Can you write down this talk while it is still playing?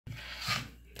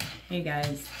Hey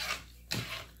guys.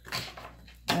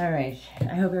 Alright,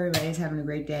 I hope everybody's having a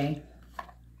great day.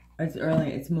 It's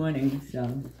early, it's morning,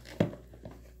 so.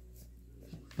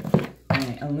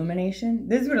 Alright, illumination.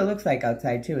 This is what it looks like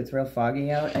outside too. It's real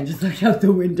foggy out. I just looked out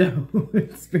the window.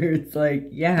 Spirit's like,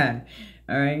 yeah.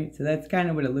 Alright, so that's kind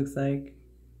of what it looks like.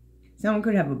 Someone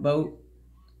could have a boat.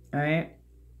 Alright.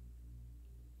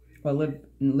 Or live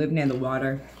near the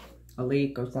water. A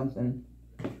lake or something.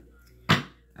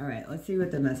 Alright, let's see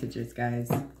what the message is, guys.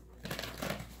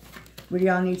 What do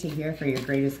y'all need to hear for your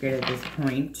greatest good at this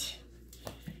point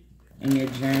in your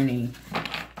journey?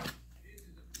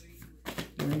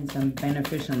 Giving some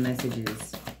beneficial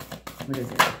messages. What is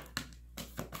it?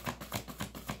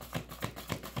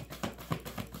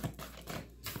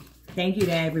 Thank you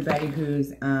to everybody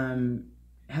who's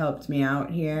helped me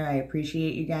out here. I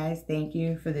appreciate you guys. Thank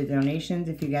you for the donations.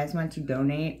 If you guys want to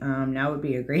donate, now would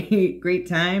be a great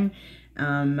time.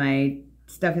 My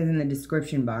stuff is in the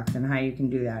description box on how you can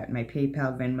do that. My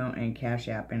PayPal, Venmo, and Cash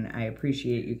App. And I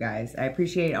appreciate you guys. I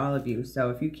appreciate all of you. So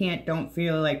if you can't, don't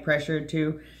feel like pressured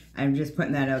to. I'm just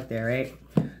putting that out there, right?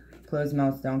 Closed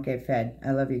mouths don't get fed.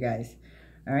 I love you guys.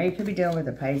 All right, you could be dealing with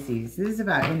a Pisces. This is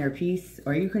about inner peace,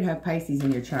 or you could have Pisces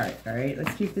in your chart. All right,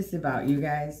 let's keep this about you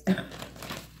guys.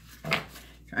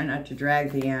 Try not to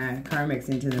drag the karmics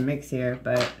into the mix here,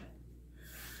 but...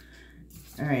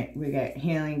 All right, we got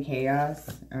healing chaos.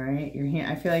 All right,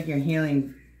 I feel like you're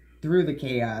healing through the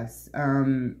chaos,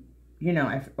 you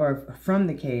know, or from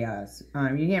the chaos.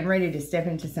 You're getting ready to step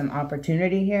into some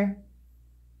opportunity here.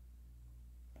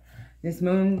 This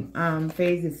moon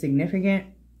phase is significant.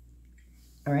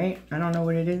 All right, I don't know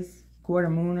what it is, quarter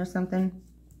moon or something.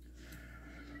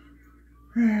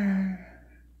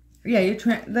 Yeah,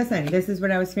 listen, this is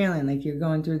what I was feeling, like you're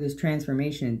going through this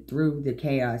transformation through the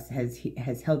chaos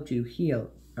has helped you heal,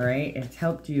 all right? It's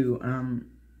helped you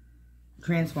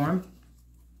transform.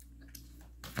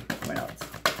 What else?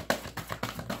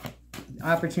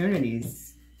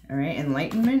 Opportunities, all right?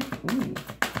 Enlightenment. Ooh.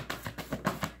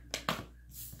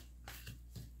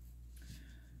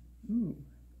 Ooh.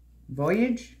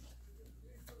 Voyage.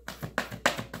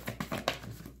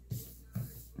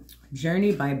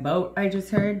 Journey by boat, I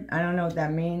just heard. I don't know what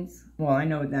that means. Well, I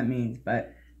know what that means,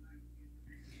 but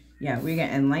yeah, we got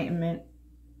enlightenment,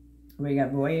 we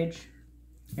got voyage,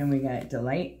 and we got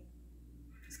delight.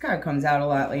 This card comes out a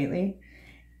lot lately.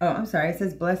 Oh, I'm sorry, it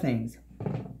says blessings.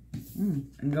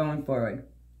 I'm going forward.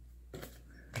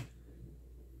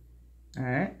 All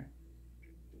right.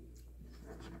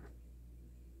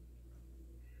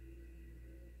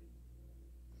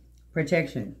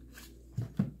 Protection.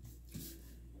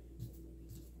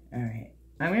 All right,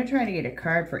 I'm going to try to get a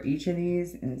card for each of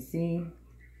these and see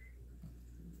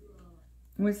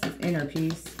what's this inner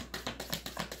peace.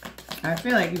 I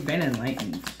feel like you've been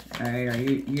enlightened, all right,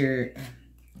 or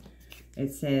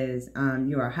it says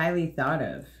you are highly thought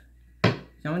of.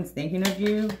 Someone's thinking of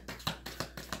you.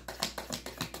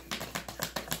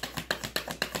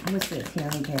 What's this,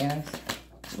 healing chaos?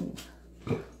 Ooh.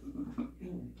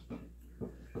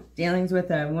 Dealings with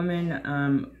a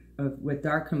woman with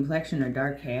dark complexion or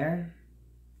dark hair.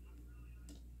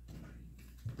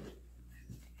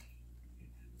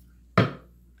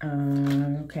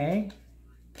 Okay.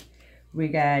 We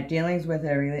got dealings with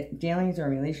dealings or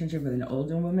relationship with an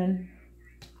older woman.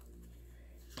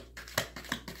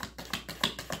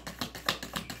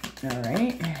 All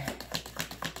right.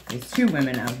 There's two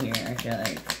women out here, I feel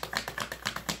like.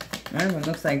 One of them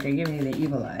looks like they're giving you the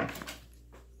evil eye.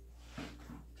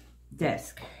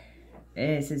 Desk.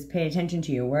 It says pay attention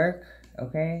to your work,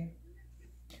 okay?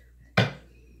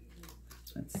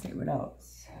 Let's see what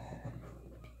else.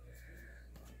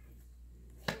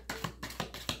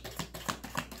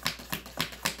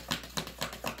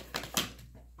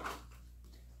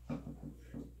 All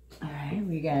right,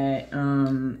 we got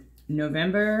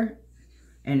November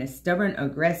and a stubborn,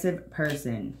 aggressive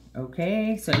person,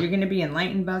 okay? So you're going to be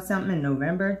enlightened about something in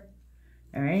November,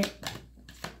 all right?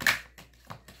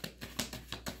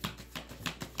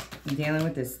 Dealing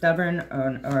with a stubborn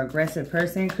or aggressive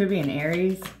person. Could be an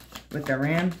Aries with the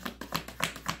ram.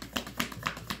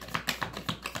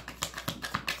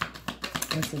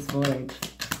 What's this voyage?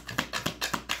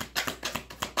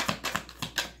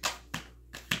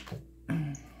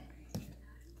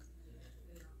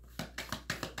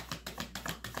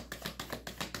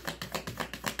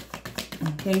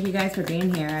 Thank you guys for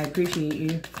being here. I appreciate you.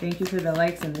 Thank you for the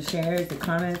likes and the shares, the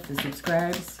comments, the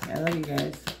subscribes. I love you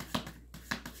guys.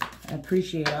 I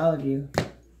appreciate all of you.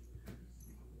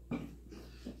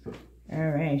 All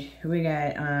right, we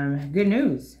got good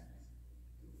news.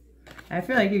 I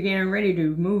feel like you're getting ready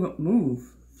to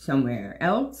move somewhere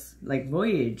else, like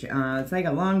voyage. It's like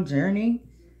a long journey.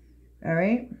 All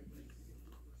right.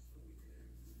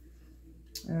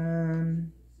 All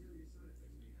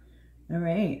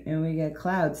right, and we got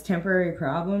clouds, temporary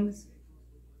problems,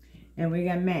 and we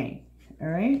got May. All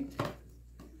right.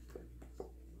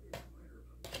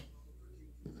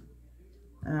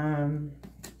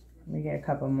 We get a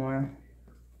couple more.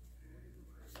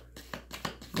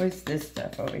 What's this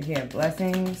stuff over here?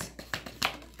 Blessings.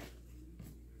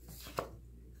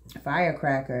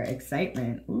 Firecracker.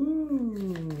 Excitement.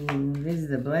 Ooh. This is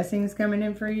the blessings coming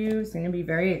in for you. It's going to be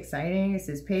very exciting. It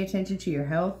says pay attention to your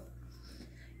health.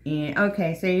 And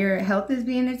okay, so your health is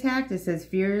being attacked. It says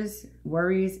fears,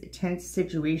 worries, tense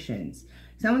situations.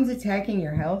 Someone's attacking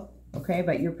your health. Okay,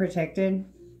 but you're protected.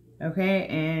 Okay,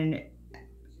 and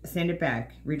send it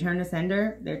back. Return to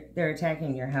sender. They're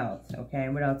attacking your health. Okay,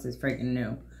 what else is freaking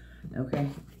new? Okay.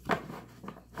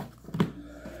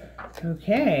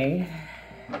 Okay.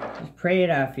 Just pray it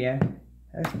off, yeah.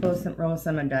 Let's roll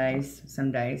some dice.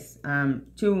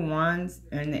 2 of Wands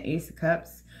and the Ace of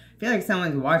Cups. I feel like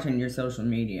someone's watching your social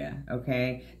media.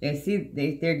 Okay,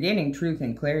 they're getting truth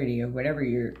and clarity of whatever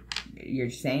you're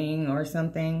saying or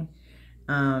something.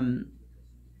 And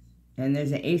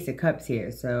there's an Ace of Cups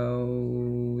here.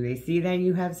 So they see that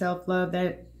you have self-love.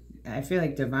 That I feel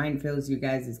like divine fills you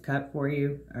guys' cup for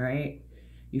you. All right.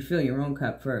 You fill your own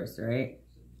cup first. All right.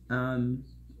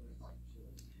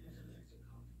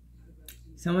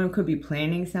 Someone could be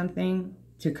planning something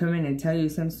to come in and tell you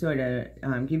some sort of,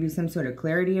 give you some sort of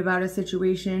clarity about a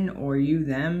situation, or you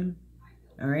them.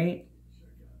 All right.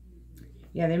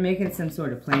 Yeah, they're making some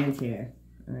sort of plans here.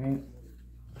 All right.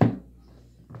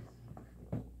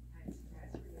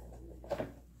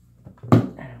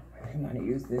 I want to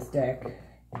use this deck.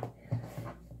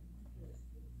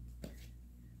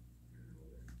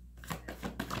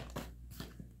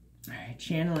 Alright,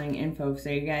 channeling info. So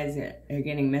you guys are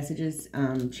getting messages,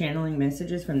 channeling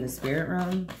messages from the spirit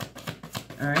realm.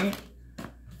 Alright.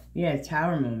 Yeah,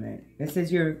 tower moment. This is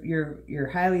you're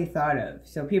highly thought of.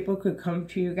 So people could come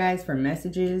to you guys for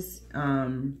messages.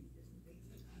 Alright.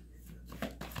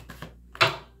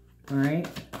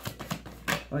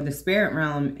 Or the spirit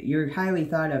realm, you're highly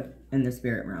thought of in the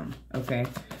spirit realm, okay?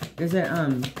 There's a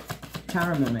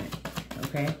tower moment,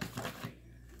 okay?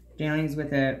 Dealings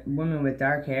with a woman with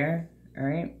dark hair, all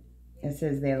right? It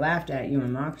says they laughed at you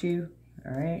and mocked you,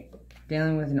 all right?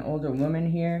 Dealing with an older woman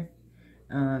here.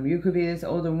 You could be this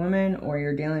older woman, or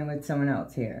you're dealing with someone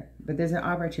else here. But there's an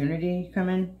opportunity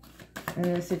coming in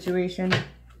this situation.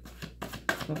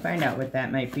 We'll find out what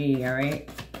that might be, all right?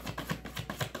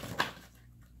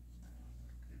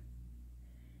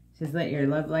 Just let your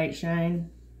love light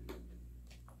shine.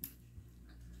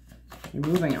 You're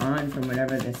moving on from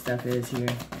whatever this stuff is here.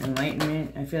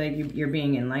 Enlightenment. I feel like you're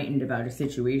being enlightened about a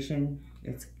situation.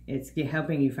 It's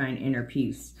helping you find inner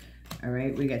peace. All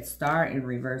right. We got star and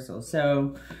reversal.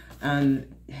 So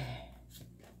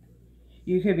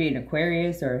you could be an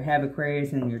Aquarius or have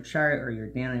Aquarius in your chart, or you're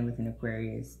dealing with an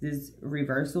Aquarius. This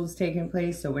reversal's taking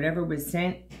place. So whatever was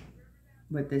sent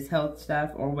with this health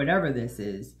stuff, or whatever this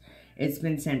is, it's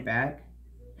been sent back.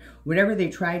 Whatever they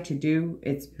tried to do,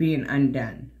 it's being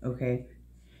undone, okay?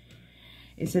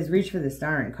 It says reach for the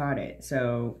star and caught it.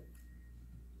 So,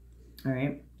 all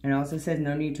right. It also says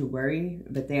no need to worry,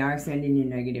 but they are sending you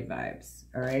negative vibes,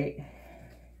 all right?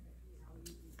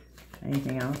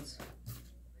 Anything else?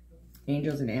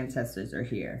 Angels and ancestors are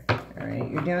here, all right?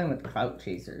 You're dealing with clout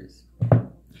chasers. I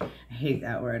hate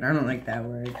that word. I don't like that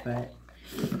word, but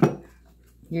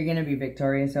you're going to be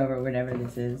victorious over whatever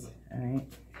this is. All right,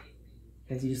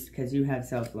 because you have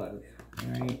self-love.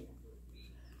 All right,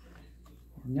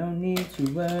 no need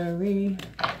to worry.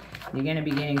 You're gonna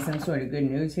be getting some sort of good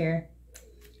news here.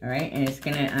 All right, and it's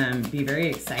gonna be very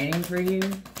exciting for you.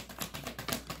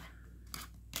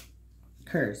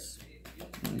 Curse.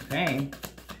 Okay.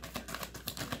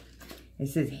 It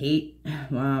says hate.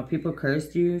 Wow, people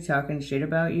cursed you, talking shit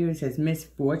about you. It says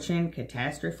misfortune,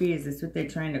 catastrophe. Is this what they're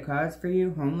trying to cause for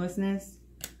you? Homelessness.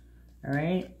 All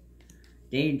right.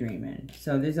 Daydreaming.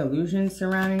 So there's illusions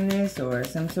surrounding this, or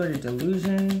some sort of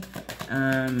delusion.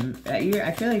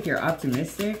 I feel like you're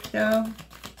optimistic though,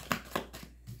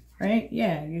 right?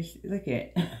 Yeah, look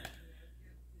at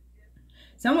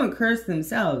someone cursed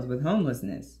themselves with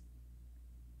homelessness,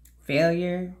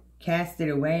 failure, cast it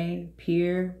away,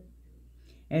 peer.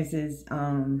 This is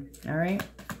all right.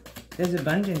 There's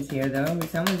abundance here though.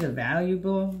 Someone's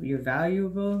valuable. You're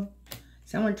valuable.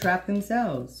 Someone trapped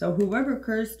themselves. So whoever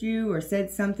cursed you or said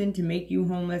something to make you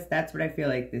homeless, that's what I feel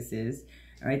like this is.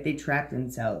 All right, they trapped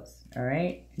themselves. All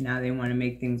right, now they want to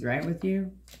make things right with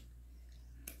you.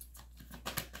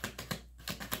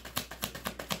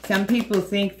 some people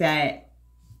think that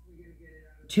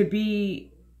to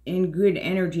be in good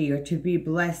energy or to be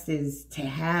blessed is to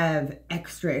have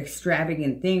extra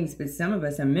extravagant things, but some of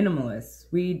us are minimalists.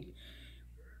 We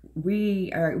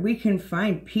can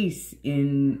find peace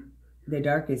in the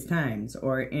darkest times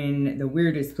or in the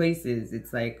weirdest places.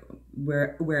 It's like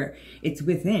where it's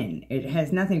within. It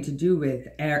has nothing to do with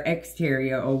our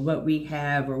exterior or what we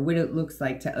have or what it looks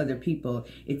like to other people.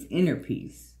 It's inner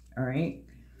peace. All right.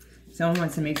 Someone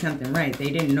wants to make something right.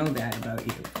 They didn't know that about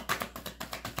you.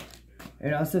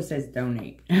 It also says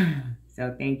donate.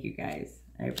 So thank you guys.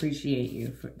 I appreciate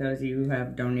you, for those of you who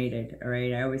have donated, all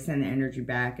right? I always send the energy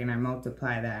back and I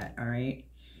multiply that, all right?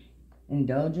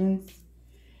 Indulgence.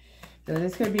 So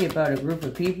this could be about a group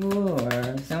of people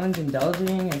or someone's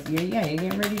indulging. You're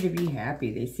getting ready to be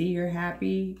happy. They see you're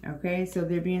happy, okay? So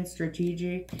they're being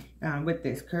strategic with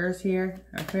this curse here,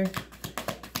 okay?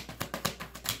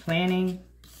 Planning.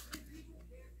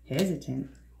 Hesitant.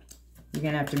 You're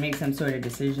going to have to make some sort of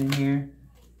decision here.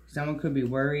 Someone could be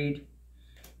worried,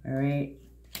 all right?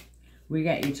 We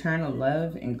got eternal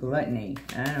love and gluttony.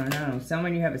 I don't know.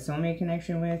 Someone you have a soulmate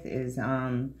connection with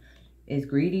is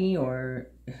greedy or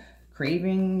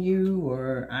craving you,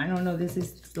 or I don't know. This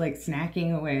is like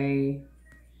snacking away,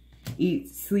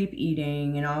 sleep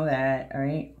eating and all that, all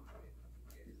right?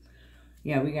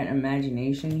 Yeah, we got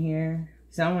imagination here.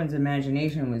 Someone's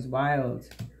imagination was wild,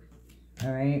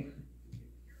 all right?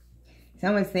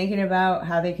 Someone's thinking about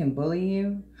how they can bully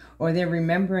you, or they're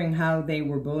remembering how they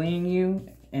were bullying you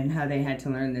and how they had to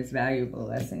learn this valuable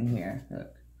lesson here.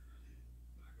 Look.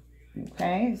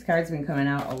 Okay, this card's been coming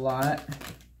out a lot.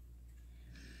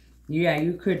 Yeah,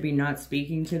 you could be not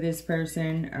speaking to this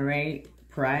person, all right?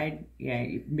 Pride. Yeah,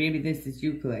 maybe this is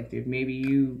you, collective. Maybe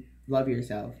you love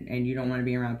yourself and you don't want to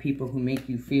be around people who make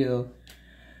you feel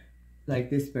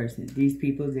like this person. These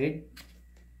people did.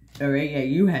 All right, yeah,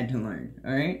 you had to learn,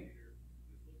 all right?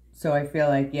 So I feel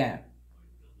like, yeah.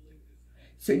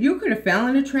 So you could have fell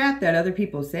in a trap that other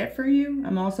people set for you.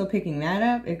 I'm also picking that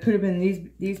up. It could have been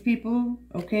these people,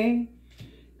 okay?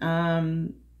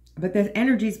 But the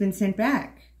energy's been sent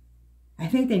back. I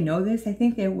think they know this. I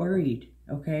think they're worried,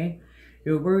 okay?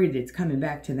 They're worried it's coming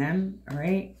back to them, all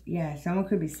right? Yeah, someone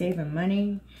could be saving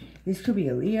money. This could be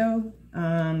a Leo.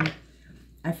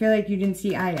 I feel like you didn't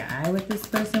see eye to eye with this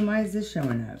person. Why is this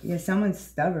showing up? Yeah, someone's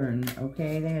stubborn,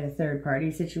 okay? They had a third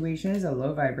party situation. It's a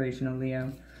low vibrational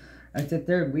Leo. It's a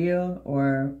third wheel,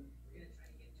 or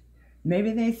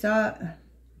maybe they saw...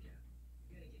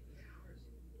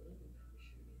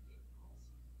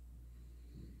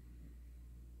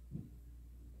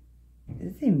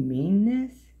 Does it say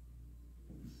meanness?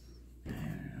 I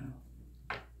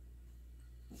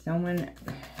don't know.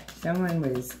 Someone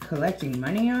was collecting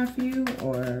money off you,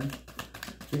 or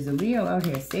there's a Leo out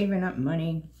here saving up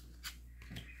money.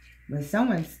 But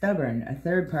someone's stubborn, a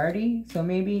third party. So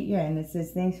maybe, yeah, and it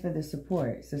says thanks for the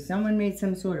support. So someone made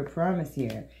some sort of promise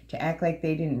here to act like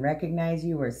they didn't recognize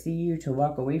you or see you, to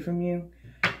walk away from you.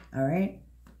 All right?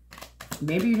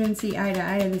 Maybe you didn't see eye to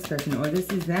eye to this person, or this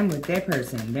is them with their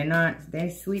person. They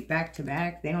sleep back to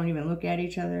back. They don't even look at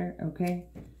each other, okay?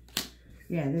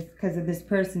 Yeah, this because of this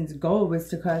person's goal was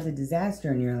to cause a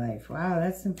disaster in your life. Wow,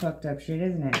 that's some fucked up shit,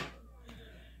 isn't it?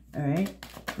 All right,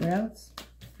 what else?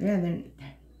 Yeah, then...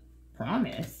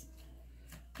 Promise?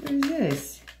 What is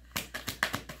this?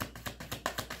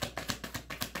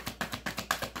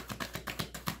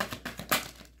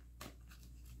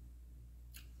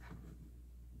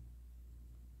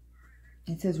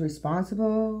 It says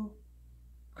responsible,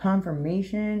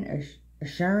 confirmation,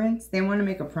 assurance. They want to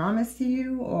make a promise to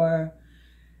you, or...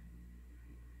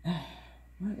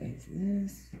 What is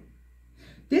this?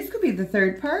 This could be the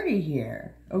third party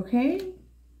here, okay?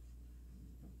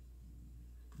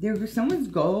 Someone's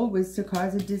goal was to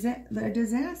cause a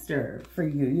disaster for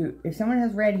you. If someone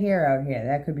has red hair out here,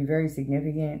 that could be very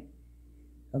significant.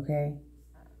 Okay?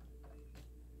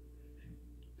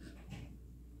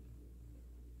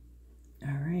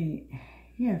 All right.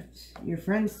 Yeah, your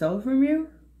friend stole from you?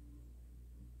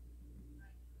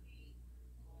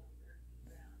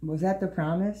 Was that the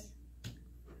promise?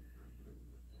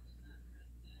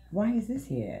 Why is this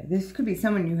here? This could be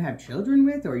someone you have children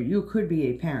with, or you could be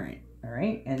a parent. All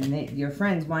right, and your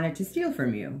friends wanted to steal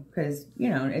from you because, you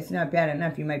know, it's not bad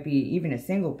enough. You might be even a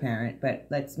single parent, but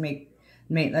let's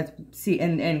see,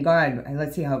 and God,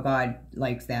 let's see how God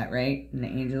likes that, right? And the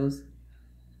angels,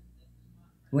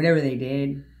 whatever they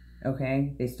did,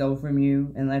 okay, they stole from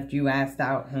you and left you assed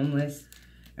out, homeless,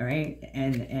 all right?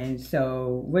 And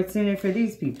so what's in it for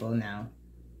these people now?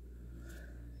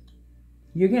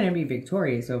 You're going to be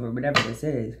victorious over whatever this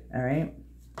is, all right?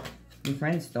 Your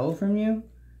friend stole from you.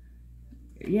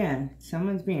 yeah,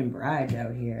 someone's being bribed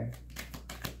out here.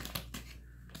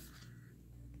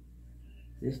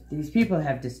 These people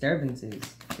have disturbances.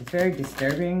 It's very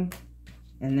disturbing,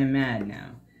 and they're mad now.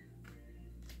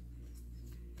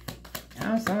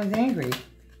 Oh, someone's angry.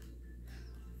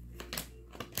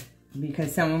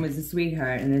 Because someone was a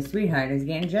sweetheart, and the sweetheart is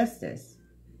getting justice.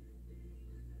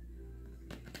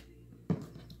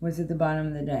 What's at the bottom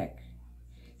of the deck?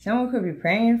 Someone could be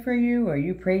praying for you, or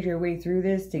you prayed your way through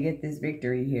this to get this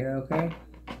victory here, okay?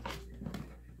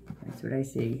 That's what I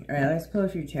see. All right, let's pull a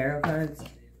few tarot cards.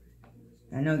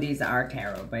 I know these are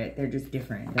tarot, but they're just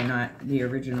different. They're not the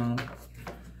original.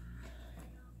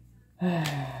 All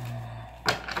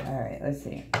right, let's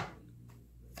see.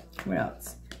 What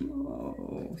else?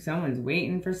 Oh, someone's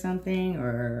waiting for something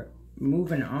or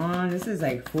moving on. This is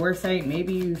like foresight.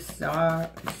 Maybe you saw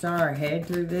ahead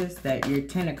through this, that your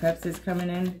 10 of Cups is coming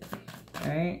in. All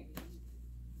right?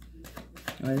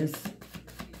 Or this...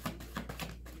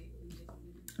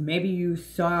 Maybe you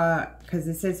saw, because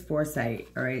it says foresight,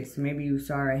 all right? So maybe you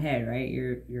saw ahead, right?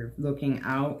 You're looking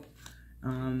out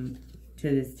to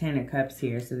this 10 of Cups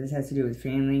here. So this has to do with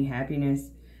family, happiness,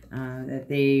 that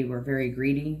they were very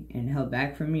greedy and held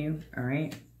back from you, all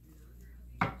right?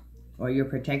 Or you're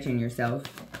protecting yourself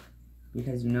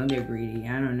because you know they're greedy.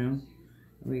 I don't know.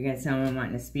 We got someone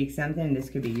wanting to speak something.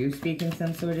 This could be you speaking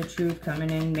some sort of truth,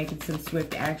 coming in, making some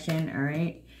swift action, all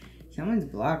right? Someone's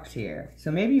blocked here.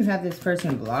 So maybe you have this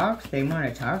person blocked. They want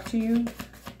to talk to you.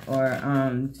 Or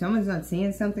someone's not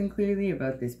seeing something clearly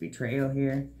about this betrayal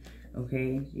here.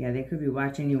 Okay? Yeah, they could be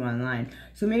watching you online.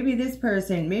 So maybe this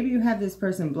person, maybe you have this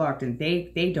person blocked and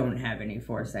they don't have any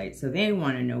foresight. So they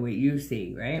want to know what you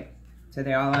see, right? So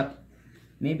they're all up.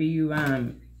 Maybe you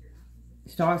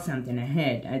saw something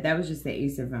ahead. That was just the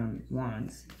Ace of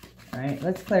Wands. All right?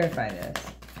 Let's clarify this.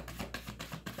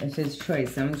 It's his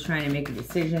choice. Someone's trying to make a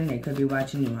decision. They could be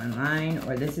watching you online,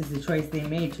 or this is the choice they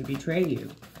made to betray you.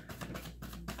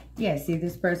 Yeah, see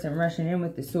this person rushing in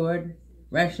with the sword,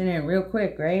 rushing in real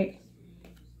quick, right?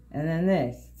 And then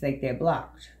this, it's like they're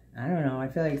blocked. I don't know. I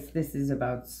feel like this is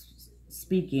about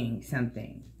speaking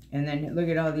something. And then look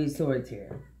at all these swords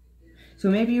here.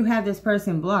 So maybe you have this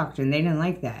person blocked and they didn't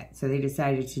like that. So they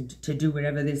decided to do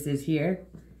whatever this is here.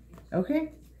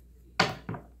 Okay?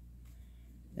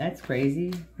 That's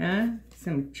crazy, huh?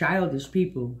 Some childish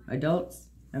people, adults,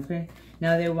 okay?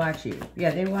 Now they watch you. Yeah,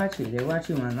 they watch you. They watch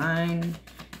you online.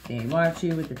 They watch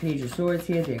you with the Page of Swords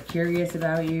here. They're curious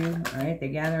about you, all right? They're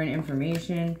gathering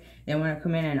information. They want to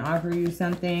come in and offer you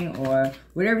something, or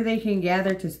whatever they can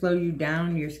gather to slow you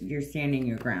down, you're standing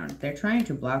your ground. They're trying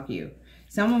to block you.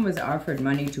 Someone was offered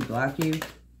money to block you,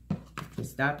 to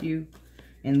stop you,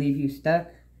 and leave you stuck,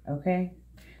 okay?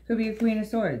 Could be a Queen of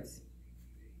Swords.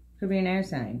 Could be an air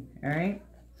sign, all right?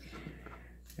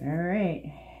 All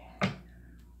right.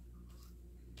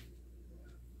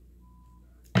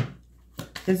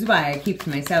 This is why I keep to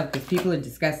myself, because people are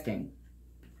disgusting.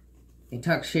 They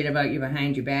talk shit about you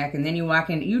behind your back, and then you walk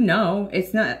in, you know,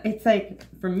 it's like,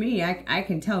 for me, I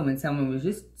can tell when someone was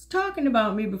just talking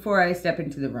about me before I step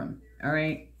into the room, all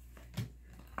right?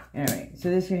 All right,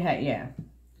 so this could have, yeah.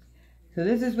 So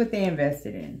this is what they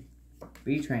invested in.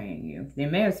 Betraying you. They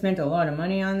may have spent a lot of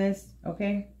money on this,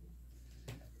 okay?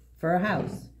 For a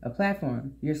house, a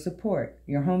platform, your support,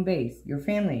 your home base, your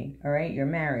family, all right? Your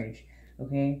marriage,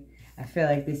 okay? I feel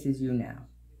like this is you now.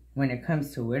 When it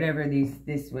comes to whatever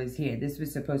this was here. This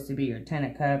was supposed to be your 10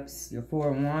 of Cups, your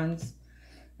 4 of Wands,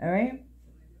 all right?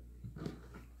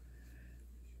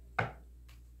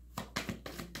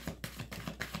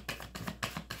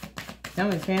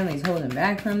 Someone's family's holding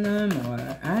back from them,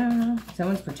 or I don't know.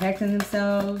 Someone's protecting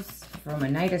themselves from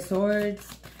a Knight of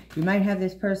Swords. You might have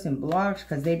this person blocked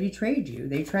because they betrayed you.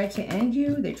 They tried to end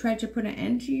you. They tried to put an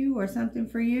end to you or something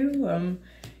for you.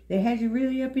 They had you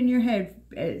really up in your head,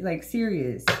 like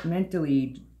serious,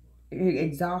 mentally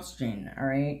exhaustion, all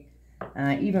right?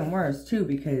 Even worse, too,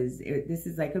 because this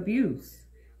is like abuse.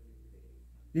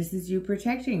 This is you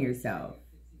protecting yourself.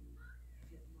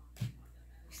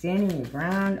 Standing your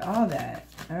ground, all that,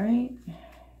 all right?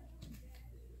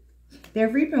 They're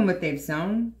reaping what they've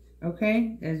sown,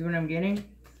 okay? That's what I'm getting,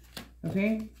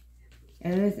 okay?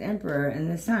 And this Emperor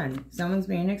and the Sun, someone's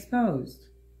being exposed.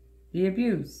 The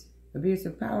abuse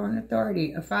of power and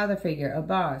authority, a father figure, a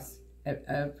boss,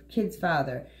 a kid's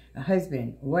father, a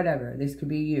husband, whatever. This could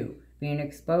be you being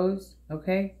exposed,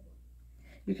 okay?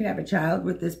 You could have a child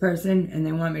with this person and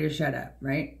they want me to shut up,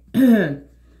 right?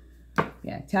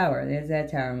 Yeah, Tower. There's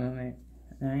that Tower moment.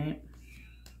 All right?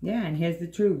 Yeah, and here's the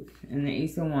truth. And the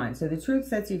Ace of Wands. So the truth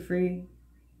sets you free.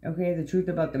 Okay? The truth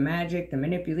about the magic, the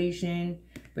manipulation.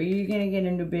 But you're going to get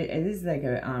into a bit... This is like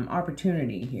an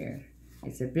opportunity here.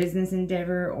 It's a business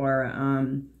endeavor or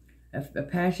a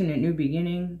passionate new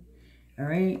beginning. All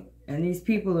right. And these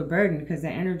people are burdened because the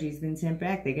energy's been sent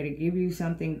back. They got to give you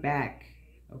something back.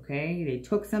 Okay. They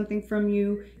took something from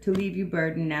you to leave you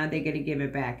burdened. Now they got to give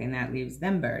it back, and that leaves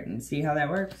them burdened. See how that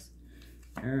works?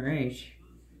 All right.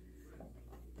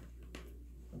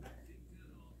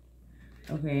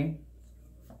 Okay.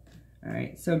 All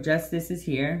right. So justice is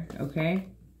here. Okay.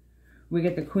 We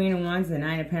get the Queen of Wands, the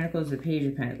Nine of Pentacles, the Page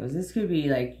of Pentacles. This could be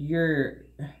like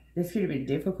this could have been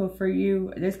difficult for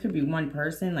you. This could be one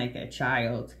person, like a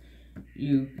child,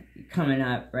 you coming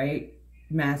up, right?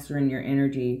 Mastering your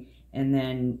energy, and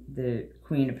then the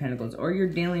Queen of Pentacles. Or you're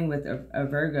dealing with a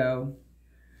Virgo,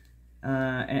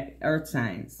 earth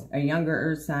signs, a younger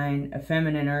earth sign, a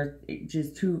feminine earth,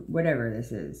 just two, whatever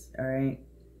this is, all right?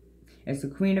 It's the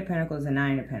Queen of Pentacles, the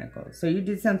Nine of Pentacles. So you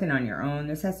did something on your own.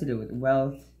 This has to do with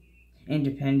wealth,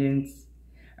 independence,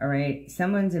 all right?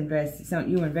 Someone's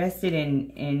you invested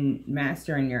in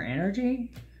mastering your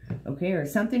energy, okay? Or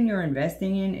something you're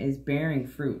investing in is bearing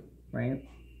fruit, right?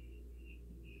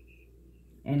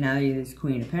 And now you're this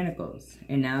Queen of Pentacles.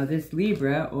 And now this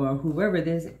Libra, or whoever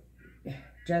this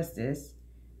justice,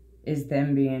 is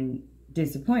them being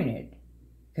disappointed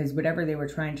because whatever they were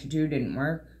trying to do didn't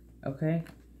work, okay?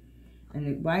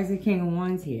 And why is the King of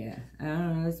Wands here? I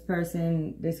don't know, this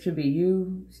person, this could be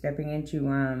you stepping into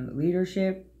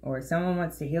leadership, or someone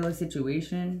wants to heal a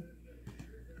situation.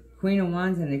 Queen of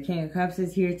Wands and the King of Cups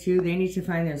is here too. They need to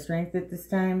find their strength at this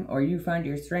time, or you find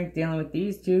your strength dealing with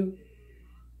these two.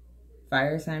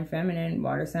 Fire sign feminine,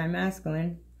 water sign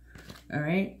masculine. All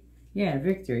right? Yeah,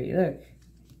 victory. Look.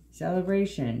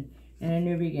 Celebration and a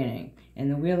new beginning.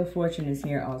 And the Wheel of Fortune is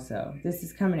here also. This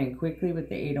is coming in quickly with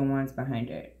the Eight of Wands behind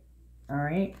it. All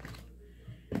right?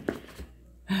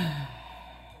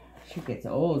 She gets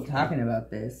old talking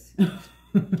about this.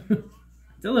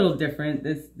 It's a little different,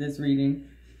 this reading.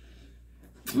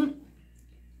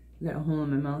 Got a hole in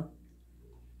my mouth.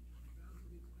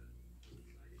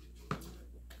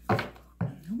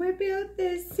 We built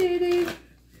this city.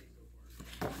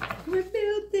 We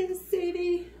built this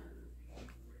city.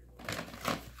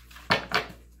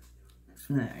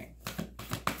 All right.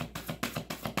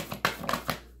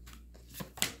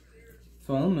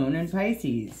 Full moon in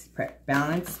Pisces.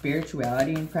 Balance,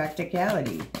 spirituality, and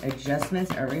practicality.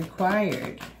 Adjustments are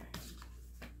required.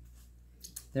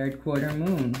 Third quarter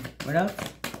moon. What else?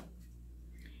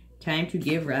 Time to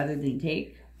give rather than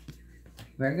take.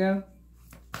 Virgo.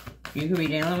 You could be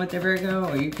dealing with a Virgo,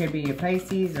 or you could be a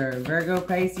Pisces or a Virgo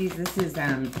Pisces. This is,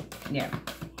 yeah.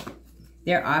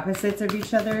 They're opposites of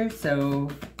each other, so,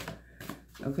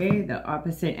 okay, the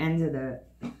opposite ends of the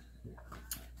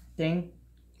thing.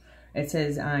 It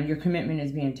says your commitment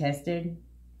is being tested.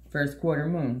 First quarter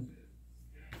moon.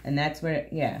 And that's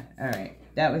what, yeah, all right.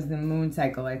 That was the moon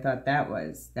cycle I thought that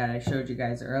was, that I showed you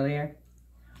guys earlier.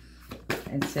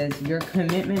 It says your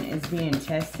commitment is being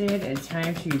tested. It's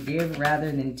time to give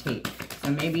rather than take. So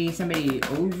maybe somebody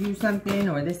owes you something,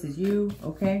 or this is you,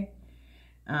 okay?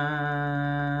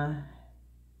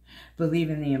 Believe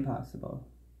in the impossible,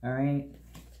 all right?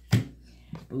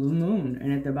 Blue moon.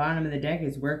 And at the bottom of the deck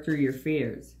is work through your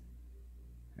fears,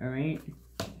 all right?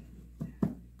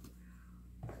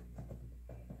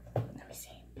 Let me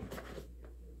see.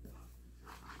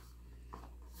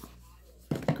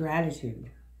 Gratitude.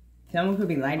 Someone could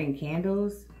be lighting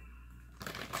candles,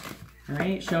 all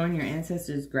right? Showing your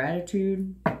ancestors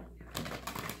gratitude.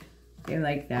 They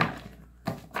like that.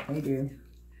 They do.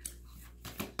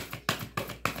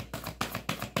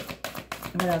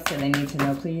 What else do they need to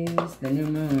know, please? The new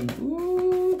moon.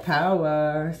 Ooh,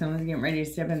 power. Someone's getting ready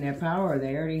to step in their power.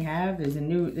 They already have. There's a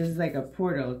new, this is like a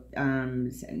portal.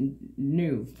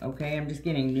 New, okay? I'm just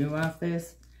getting new off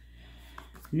this.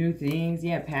 New things,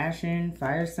 yeah, passion,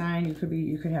 fire sign.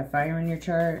 You could have fire in your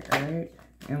chart, all right?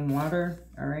 And water,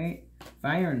 all right?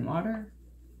 Fire and water.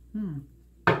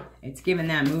 It's giving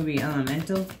that movie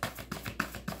Elemental.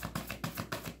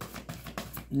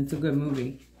 It's a good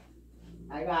movie.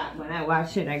 When I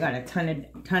watched it, I got a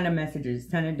ton of messages,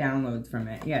 ton of downloads from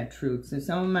it. Yeah, truth. So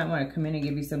someone might want to come in and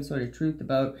give you some sort of truth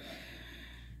about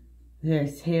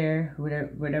this here,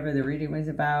 whatever the reading was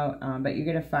about. But you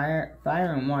get a fire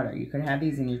and water. You could have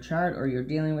these in your chart, or you're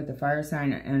dealing with a fire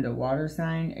sign and a water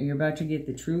sign. You're about to get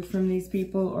the truth from these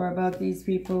people or about these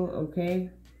people,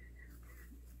 okay?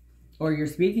 Or you're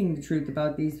speaking the truth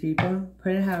about these people.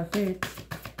 Put it how it fits.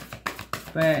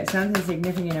 But something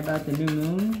significant about the new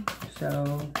moon.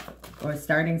 So, or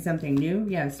starting something new.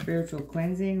 Yeah, spiritual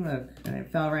cleansing. Look, and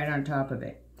it fell right on top of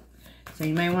it. So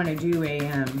you might want to do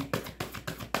a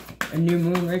new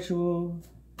moon ritual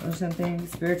or something.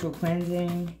 Spiritual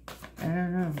cleansing. I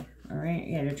don't know. All right,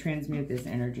 yeah, to transmute this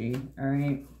energy. All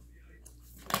right.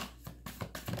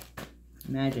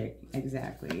 Magic,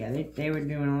 exactly. Yeah, they were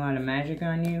doing a lot of magic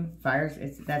on you. Fire,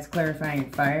 that's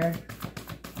clarifying fire.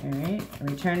 All right,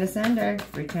 return to sender,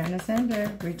 return to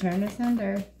sender, return to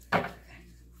sender.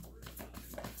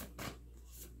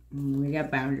 We got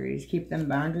boundaries. Keep them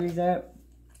boundaries up,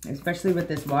 especially with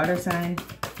this water sign.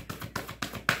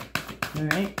 All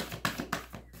right.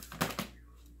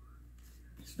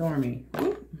 Stormy.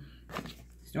 Whoop.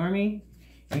 Stormy.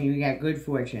 And you got good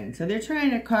fortune. So they're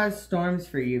trying to cause storms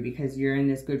for you because you're in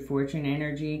this good fortune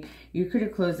energy. You could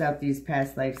have closed out these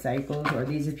past life cycles, or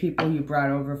these are people you brought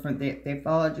over from, they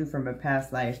followed you from a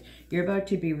past life. You're about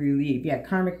to be relieved. Yeah,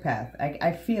 karmic path.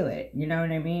 I feel it. You know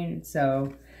what I mean?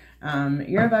 So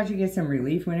you're about to get some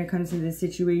relief when it comes to this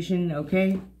situation,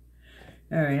 okay?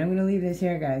 All right, I'm going to leave this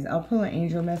here, guys. I'll pull an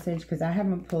angel message because I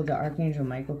haven't pulled the Archangel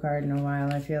Michael card in a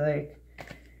while, I feel like.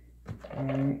 All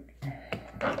right.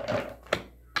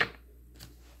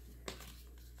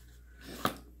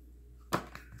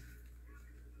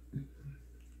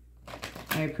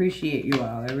 I appreciate you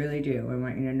all. I really do. I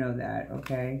want you to know that,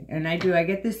 okay? And I do. I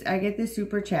get this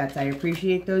super chats. I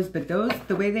appreciate those, but those,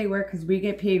 the way they work, because we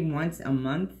get paid once a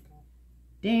month.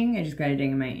 Ding, I just got a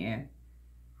ding in my ear.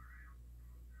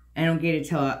 I don't get it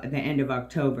till the end of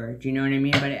October. Do you know what I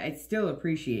mean? But I still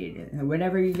appreciate it.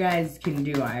 Whatever you guys can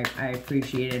do, I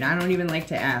appreciate it. I don't even like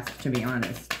to ask, to be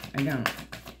honest. I don't.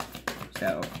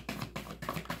 So,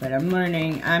 but I'm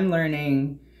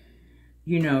learning,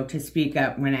 you know, to speak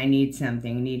up when I need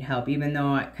something, need help, even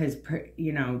though, because,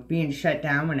 you know, being shut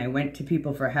down when I went to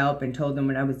people for help and told them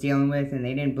what I was dealing with and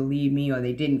they didn't believe me or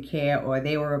they didn't care or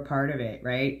they were a part of it,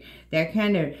 right? That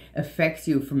kind of affects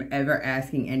you from ever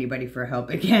asking anybody for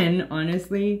help again,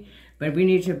 honestly. But we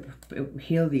need to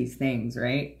heal these things,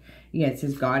 right? Yeah, it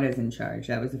says God is in charge.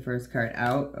 That was the first card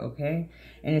out, okay?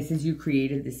 And it says you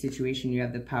created the situation. You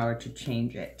have the power to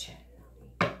change it.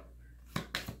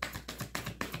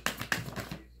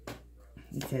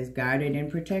 It says guarded and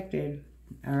protected.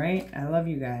 All right, I love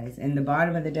you guys. And the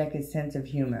bottom of the deck is sense of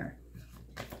humor.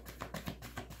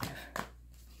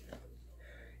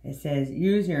 It says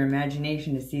use your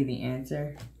imagination to see the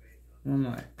answer. One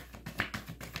more.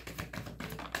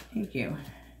 Thank you.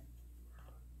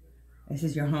 It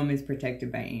says your home is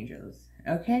protected by angels.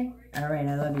 Okay? All right,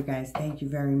 I love you guys. Thank you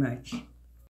very much.